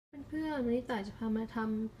พื่อนๆวันนี้ต่ายจะพามาท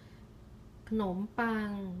ำขนมปัง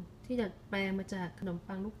ที่ดัดแปลงมาจากขนม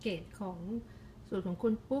ปังลูกเกดของสูตรของคุ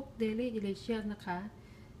ณปุ๊ก Dailydelicious นะคะ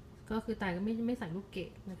ก็คือต่ายก็ไม่ใส่ลูกเก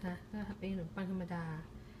ดนะคะก็เป็นขนมปังธรรมดา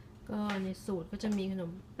ก็ในสูตรก็จะมี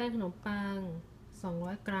แป้งขนมปัง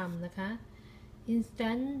200 กรัมนะคะ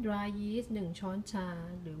instant dry yeast 1 ช้อนชา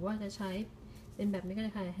หรือว่าจะใช้เป็นแบบนี้ก็ไ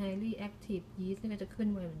ด้ค่ะ highly active yeast นี่ก็จะขึ้น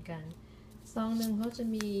ไวเหมือนกันซองหนึ่งเขาจะ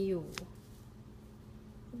มีอยู่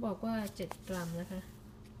บอกว่า7 กรัมนะคะ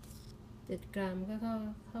7 กรัมก็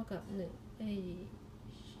เข้ากับ1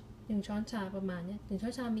ช้อนชาประมาณนี้1ช้อ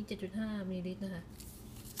นชามี 7.5 มิลลิลิตรนะคะ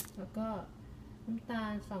แล้วก็น้ำตา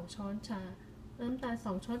ล2 ช้อนชาน้ำตาล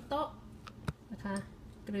2 ช้อนโต๊ะนะคะ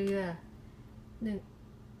เกลือ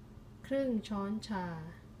1 ครึ่งช้อนชา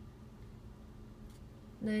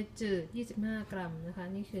เนยจืด25 กรัมนะคะ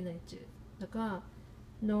นี่คือเนยจืดแล้วก็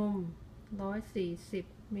นม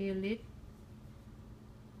140 มิลลิลิตร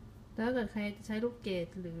ถ้าเกิดใครใช้ลูกเกด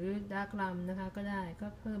หรือดาร์กรัมนะคะก็ได้ก็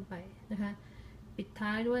เพิ่มไปนะคะปิดท้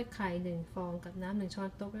ายด้วยไข่1 ฟองกับน้ำ1 ช้อน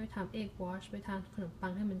โต๊ะไปทำเอ็กวอชไปทานขนมปั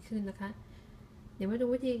งให้มันขึ้นนะคะเดี๋ยวมาดู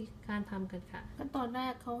วิธีการทำกันค่ะขั้นตอนแร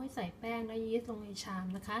กเขาให้ใส่แป้งและยีสต์ลงในชาม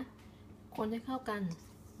นะคะคนให้เข้ากัน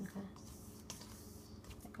นะคะ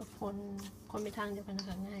แล้วก็คนไปทางเดียวกันนะค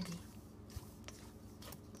ะง่ายดี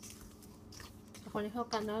คนให้เข้า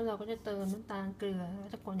กันแล้วเราก็จะเติมน้ำตาลเกลือแล้ว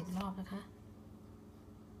จะคนอีกรอบนะคะ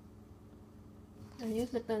อันนี้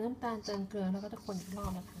คือเติมน้ำตาลเติมเกลือแล้วก็จะคนอีกรอ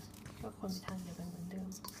บนะคะก็คนไปทางเดียวกันเหมือนเดิม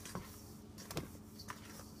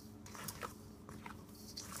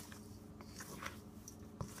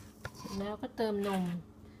แล้วก็เติมน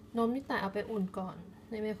มนี่แต่เอาไปอุ่นก่อน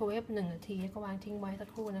ในไมโครเวฟ1 นาทีก็วางทิ้งไว้สัก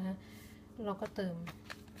ครู่นะคะเราก็เติม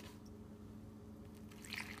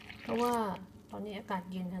เพราะว่าตอนนี้อากาศ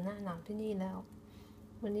เย็นค่ะหน้าหนาวที่นี่แล้ว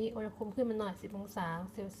วันนี้อุณหภูมิขึ้นมาหน่อย10 องศา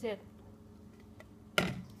เซลเซียส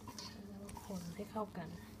คนให้เข้ากัน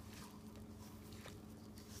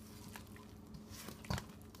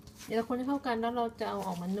เดี๋ยวเราคนให้เข้ากันแล้วเราจะเอาอ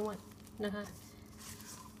อกมานวดนะคะ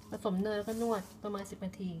ผสมเนยแล้วก็นวดประมาณ10 น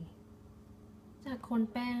าทีจากคน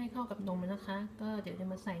แป้งให้เข้ากับนมนะคะก็เดี๋ยวจะ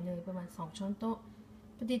มาใส่เนยประมาณ2 ช้อนโต๊ะ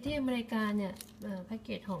ปกติที่อเมริกาเนี่ยแพ็กเก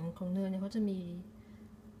จของเนยเนี่ยเขาจะมี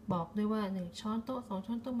บอกด้วยว่า1 ช้อนโต๊ะ2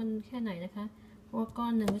 ช้อนโต๊ะมันแค่ไหนนะคะเพราะว่าก้อ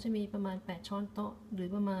นหนึ่งก็จะมีประมาณ8 ช้อนโต๊ะหรือ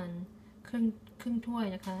ประมาณครึ่งถ้วย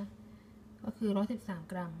นะคะก็คือ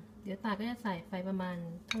113 กรัมเดี๋ยวตาก็จะใส่ไปประมาณ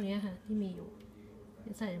เท่านี้ค่ะที่มีอยู่เ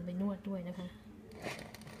ดี๋ยวใส่ลงไปนวดด้วยนะคะ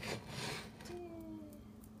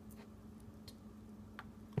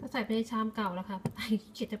ก็ใส่ไปในชามเก่าแล้วค่ะไต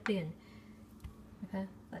เกียรจะเปลี่ยนนะคะ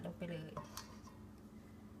ใส่ลงไปเลย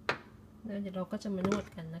แล้วเดี๋ยวเราก็จะมานวด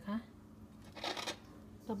กันนะคะ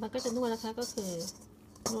ต่อไปก็จะนวดนะคะก็คือ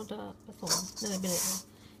นวดผสมเนยไปเลยนะ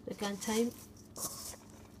โดยการใช้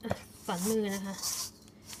ฝ่ามือนะคะ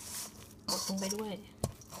กดลงไปด้วย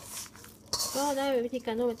ก็ได้วิธีก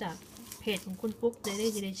ารนวดมาจากเพจของคุณปุ๊ก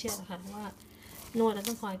Dailydelicious นะคะว่านวดแล้ว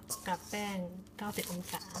ต้องคอยกลับแป้ง90 อง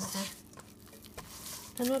ศานะคะ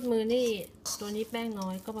ถ้านวดมือนี่ตัวนี้แป้งน้อ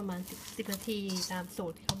ยก็ประมาณ10 นาทีตามสู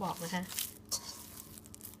ตรที่เขาบอกนะคะ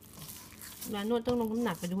เวลานวดต้องลงน้ำห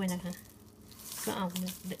นักไปด้วยนะคะก็เอา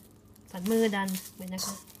ฝ่ามือดันไปนะค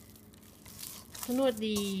ะถ้านวด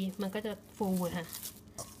ดีมันก็จะฟูค่ะ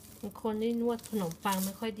บางคนที่นวดขนมปังไ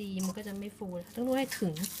ม่ค่อยดีมันก็จะไม่ฟูต้องนวดให้ถึ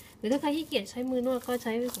งหรือถ้าใครขี้เกียจใช้มือนวดก็ใ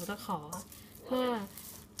ช้หัวตะขอถ้า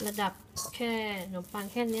ระดับแค่ขนมปัง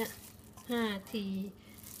แค่นี้5 นาที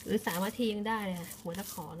หรือ3 นาทียังได้เลยค่ะหัวตะ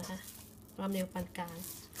ขอนะคะความเร็วปานกลาง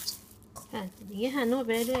ค่ะอย่างนี้ค่ะนวดไป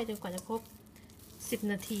เรื่อยๆจนกว่าจะครบ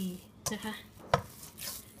10 นาทีนะคะ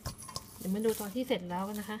เดี๋ยวมาดูตอนที่เสร็จแล้ว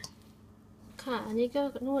นะคะค่ะอันนี้ก็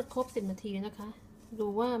นวดครบ10 นาทีนะคะดู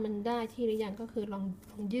ว่ามันได้ที่หรือยังก็คือลอง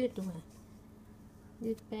ยืดดูค่ะ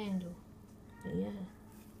ยืดแป้งดูอย่างเงี้ยค่ะ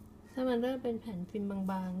ถ้ามันเริ่มเป็นแผ่นฟิล์ม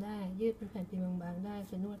บางๆได้ยืดเป็นแผ่นฟิล์มบางๆได้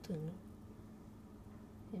คือนวดถึง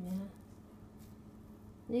เห็นไหมคะ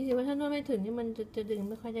นี่คือว่าถ้านวดไม่ถึงนี่มันจะดึง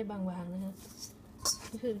ไม่ค่อยได้บางๆนะคะ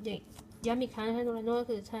ก็คือย้ำอีกครั้งนะคะนวดก็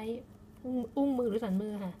คือใช้อุ้งมือหรือสันมื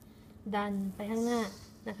อค่ะดันไปข้างหน้า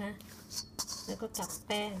นะคะแล้วก็กลับแ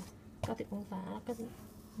ป้ง90 องศาแล้วก็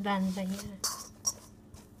ดันไปอย่างนี้ค่ะ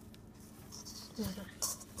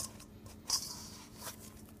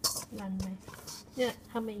ดันไปเนี่ย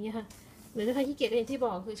ทำอย่างนี้ค่ะหรือถ้าใครขี้เกียจก็อย่างที่บ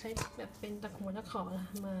อกคือใช้แบบเป็นตะขอ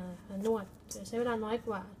มานวดจะใช้เวลาน้อยก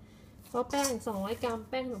ว่าเพราะแป้ง200 กรัม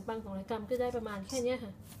แป้งขนมปัง200 กรัมก็ได้ประมาณแค่นี้ค่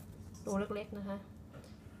ะตัวเล็กๆนะคะ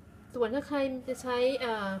ส่วนถ้าใครจะใช้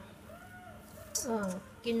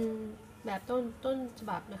กินแบบต้นฉ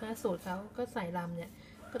บับนะคะสูตรเขาก็ใส่ลำเนี่ย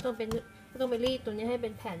ก็ต้องไปรีดตัวนี้ให้เป็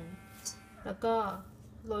นแผ่นแล้วก็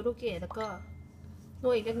โรยลูกเกดแล้วก็ น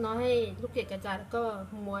วดอีกเล็กน้อยให้ลูกเกดกระจายแล้วก็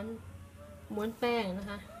ม้วนแป้งนะ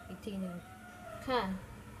คะอีกทีหนึ่งค่ะ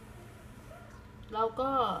เราก็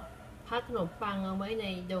พักขนมปังเอาไว้ใน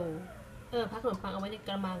โดพักขนมปังเอาไว้ในก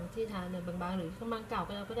ระมังที่ทานเนี่ยบางๆหรือกระมังเก่า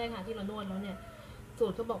ก็ได้ค่ะที่เรานวดแล้วเนี่ยสู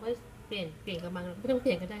ตรเขาบอกให้เปลี่ยนกระมังไม่ต้องเป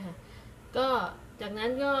ลี่ยนก็ได้ค่ะก็จากนั้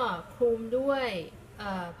นก็คลุมด้วย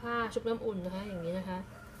ผ้าชุบน้ำอุ่นนะคะอย่างนี้นะคะ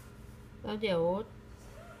แล้วเดี๋ยว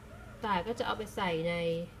ต่ายก็จะเอาไปใส่ใน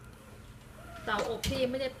เตาอบที่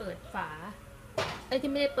ไม่ได้เปิดฝา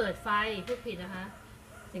ที่ไม่ได้เปิดไฟพูดผิดนะคะ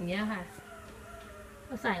อย่างเงี้ยค่ะ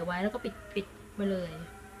ก็ใส่ไว้แล้วก็ปิดไปเลย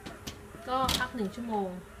ก็พัก1 ชั่วโมง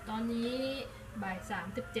ตอนนี้บ่าย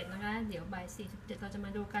37นะคะเดี๋ยวบ่าย47เราจะมา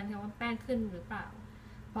ดูกันค่ะว่าแป้งขึ้นหรือเปล่า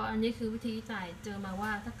เพราะอันนี้คือวิธีจ่ายเจอมาว่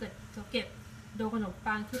าถ้าเกิดเราเก็บโดขนม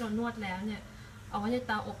ปังที่เรานวดแล้วเนี่ยเอาไว้ในเ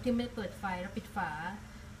ตาอบที่ไม่ได้เปิดไฟแล้วปิดฝา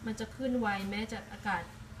มันจะขึ้นไวแม้จะอากาศ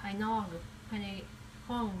ภายนอกหรือภายใน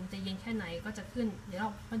ห้องจะเย็นแค่ไหนก็จะขึ้นเดี๋ยวเรา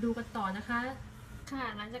มาดูกันต่อนะคะค่ะ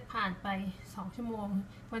หลังจากผ่านไป2 ชั่วโมง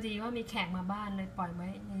พอดีว่ามีแขกมาบ้านเลยปล่อยไว้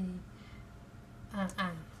ในอ่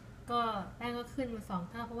างก็แป้งก็ขึ้นมา2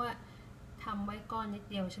 เท่าเพราะว่าทำไว้ก้อนนิด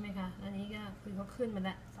เดียวใช่ไหมคะอันนี้ก็คือเขาขึ้นมา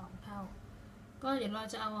ละ2 เท่าก็เดี๋ยวเรา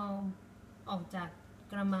จะเอาออกจาก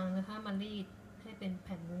กระมังนะคะมารีดให้เป็นแ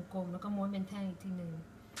ผ่นวงกลมแล้วก็ม้วนเป็นแท่งอีกทีหนึ่ง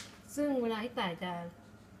ซึ่งเวลาที่แต่จะ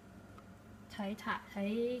ใช้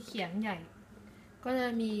เขียงใหญ่ก็จะ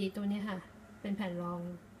มีตัวนี้ค่ะเป็นแผ่นรอง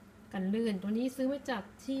กันลื่นตัวนี้ซื้อมาจาก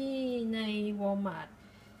ที่ใน Walmart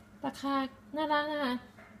ราคาน่ารักนะคะ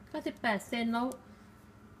ก็18 เซนต์แล้ว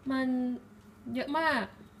มันเยอะมาก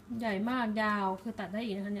ใหญ่มากยาวคือตัดได้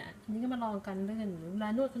อีกนะคะเนี่ยอันนี้ก็มาลองกันลื่นหรือเวลา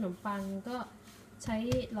นวดขนมปังก็ใช้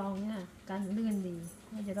ลองเนี่ยกันลื่นดี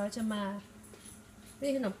เดี๋ยวเราจะมารี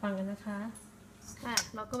ดขนมปังกันนะคะค่ะ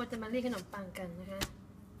เราก็จะมารีดขนมปังกันนะคะ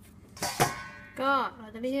ก็เรา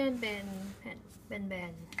จะรีดให้มันเป็นแผ่นเป็นแบ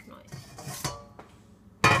นหน่อย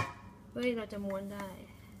เพื่อเราจะม้วนได้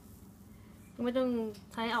ไม่ต้อง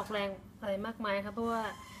ใช้ออกแรงอะไรมากมายครับเพราะว่า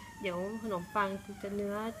เดี๋ยวขนมปังจะเ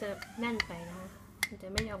นื้อจะแน่นไปนะคะมันจะ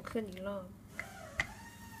ไม่ยอมขึ้นอีกรอบ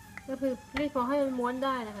ก็คือรีดพอให้มันม้วนไ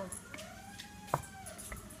ด้นะคะ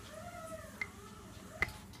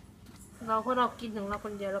เพราะเรากินของเราค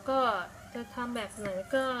นเดียวแล้วก็จะทำแบบไหน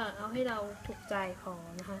ก็เอาให้เราถูกใจพอ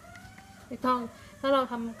นะคะไม่ต้องถ้าเรา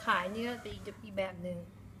ทำขายนี่ก็จะอีกแบบหนึ่ง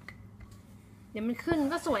เดี๋ยวมันขึ้น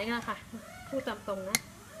ก็สวยค่ะพูดตามตรงนะ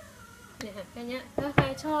เนี่ยค่ะแค่นี้ถ้าใคร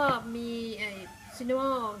ชอบมีซินนามอ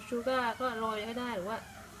นชูการ์ก็โรยก็ได้หรือว่า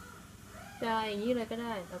จะอย่างนี้เลยก็ไ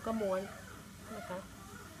ด้แล้วก็ม้วนนะคะ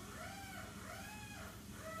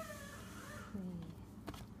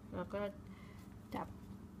แล้วก็จับ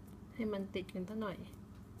ให้มันติดกันสักหน่อย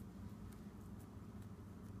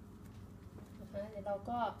นะคะเดี๋ยวเรา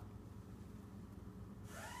ก็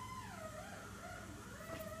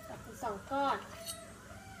จับเป็น2 ก้อน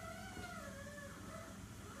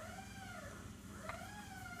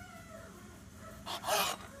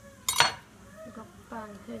แล้วก็ปั้น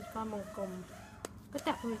ให้ก้อนวงกลมก็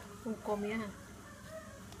จับเป็นวงกลมนี้ค่ะ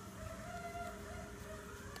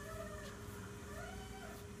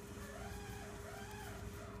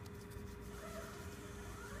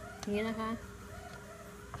นี้นะคะ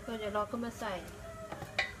ก็เดี๋ยวเราก็มาใส่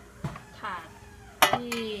ถาด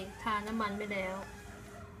ที่ทาน้ำมันไปแล้ว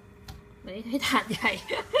ไม่ให้ถาดใหญ่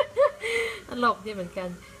ตลกดีเหมือนกัน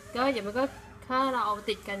ก็เดี๋ยวมันก็ถ้าเราเอา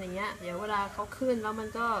ติดกันอย่างเงี้ยเดี๋ยวเวลาเขาขึ้นแล้วมัน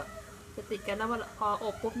ก็จะติดกันแล้วพออ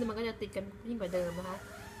บปุ๊บนี่มันก็จะติดกันยิ่งกว่าเดิมนะคะ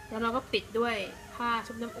แล้วเราก็ปิดด้วยผ้า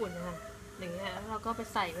ชุบน้ำอุ่นนะคะอย่างเงี้ยแล้วเราก็ไป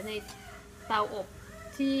ใส่ไว้ในเตาอบ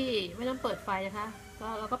ที่ไม่ต้องเปิดไฟนะคะแล้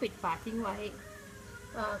วเราก็ปิดฝาทิ้งไว้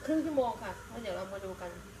ครึ่งชั่วโมงค่ะแล้วเดี๋ยวเรามาดูกั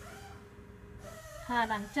นค่ะ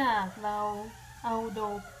หลังจากเราเอาโด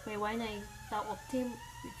ไปไว้ในเตาอบที่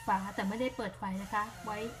ปิดฝาแต่ไม่ได้เปิดไฟนะคะไ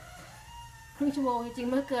ว้ครึ่งชั่วโมงจริงๆ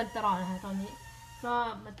เมื่อเกินตลอดนะคะตอนนี้ก็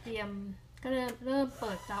มาเตรียมก็เริ่มเ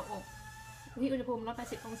ปิดเตาอบที่อุณหภูมิ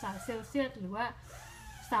180 องศาเซลเซียสหรือว่า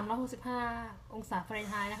365 องศาฟาเรน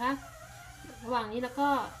ไฮต์นะคะระหว่างนี้แล้วก็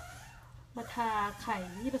มาทาไข่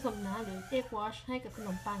ที่ผสมน้ำหรือเอ็กวอชให้กับขน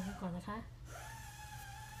มปังกันก่อนนะคะ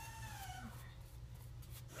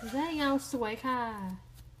ได้เงาสวยค่ะ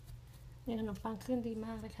เนี่ยขนมปังขึ้นดีม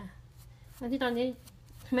ากเลยค่ะตอนนี้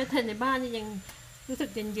แม้แต่ในบ้านนี่ยังรู้สึก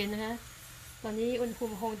เย็นๆนะคะตอนนี้อุณหภู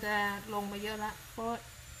มิคงจะลงมาเยอะละเพราะ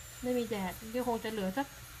ไม่มีแดดก็คงจะเหลือสัก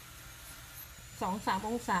2-3 อ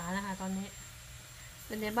งศานะคะตอนนี้แ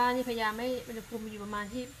ต่ในบ้านนี่พยายามไม่อุณหภูมิอยู่ประมาณ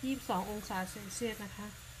ที่22 องศาเซลเซียสนะคะ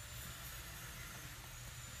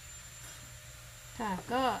ค่ะ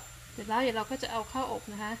ก็เสร็จแล้วเดี๋ยวเราก็จะเอาเข้าอบ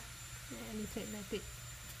นะคะอันนี้เสร็จเลยติด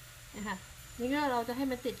นะคะนี่ก็เราจะให้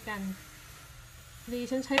มันติดกันดี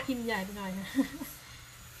ฉันใช้พิมพ์ใหญ่ไปหน่อยนะ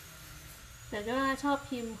แต่ว่าชอบ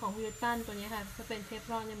พิมพ์ของวิลตันตัวนี้ค่ะถ้าเป็นเทฟ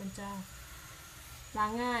ลอนเนี่ยมันจะล้า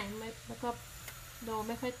งง่ายไม่แล้วก็โดไ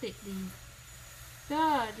ม่ค่อยติดดีก็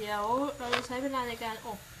เดี๋ยวเราจะใช้เวลาในการอ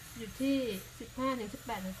บอยู่ที่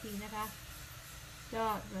 15-18 นาทีนะคะก็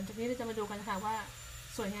หลังจากนี้เราจะมาดูกันค่ะว่า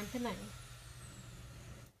สวยงามแค่ไหน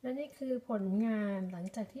และนี่คือผลงานหลัง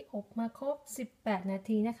จากที่อบมาครบ 18 นา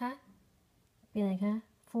ทีนะคะเป็นไงคะ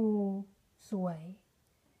ฟูสวย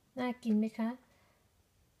น่ากินไหมคะ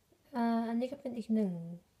อันนี้ก็เป็นอีกหนึ่ง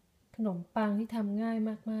ขนมปังที่ทำง่าย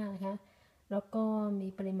มากๆนะคะแล้วก็มี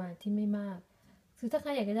ปริมาณที่ไม่มากคือถ้าใคร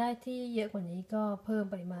อยากจะได้ที่เยอะกว่านี้ก็เพิ่ม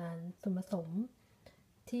ปริมาณส่วนผสม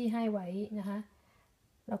ที่ให้ไว้นะคะ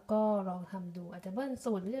แล้วก็ลองทำดูอาจจะเบิ้ล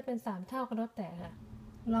สูตรหรือจะเป็น3เท่าก็แล้วแต่ค่ะ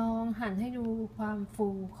ลองหั่นให้ดูความฟู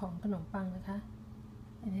ของขนมปังนะคะ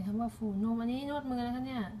เห็นไหมคะว่าฟูนุ่มอันนี้นวดมือนะคะเ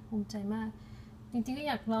นี่ยภูมิใจมากจริงๆก็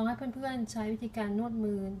อยากลองให้เพื่อนๆใช้วิธีการนวด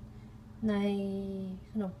มือใน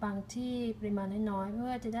ขนมปังที่ปริมาณน้อยๆเพื่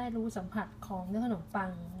อจะได้รู้สัมผัสของเนื้อขนมปั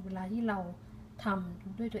งเวลาที่เราท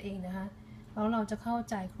ำด้วยตัวเองนะคะแล้วเราจะเข้า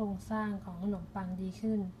ใจโครงสร้างของขนมปังดี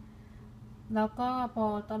ขึ้นแล้วก็พอ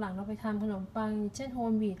ตอนหลังเราไปทำขนมปังเช่นโฮ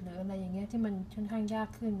มวีดหรืออะไรอย่างเงี้ยที่มันค่อนข้างยาก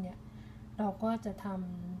ขึ้นเนี่ยเราก็จะท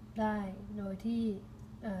ำได้โดยที่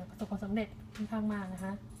ประสบความสำเร็จค่อนข้างมากนะค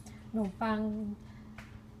ะขนมปัง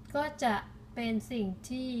ก็จะเป็นสิ่ง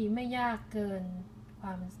ที่ไม่ยากเกินคว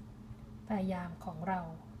ามพยายามของเรา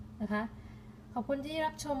นะคะขอบคุณที่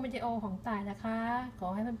รับชมวิดีโอของต่ายนะคะขอ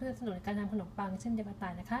ให้เพื่อนๆสนุกในการทำขนมปังเช่นเดียวกับต่า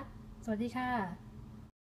ยนะคะสวัสดีค่ะ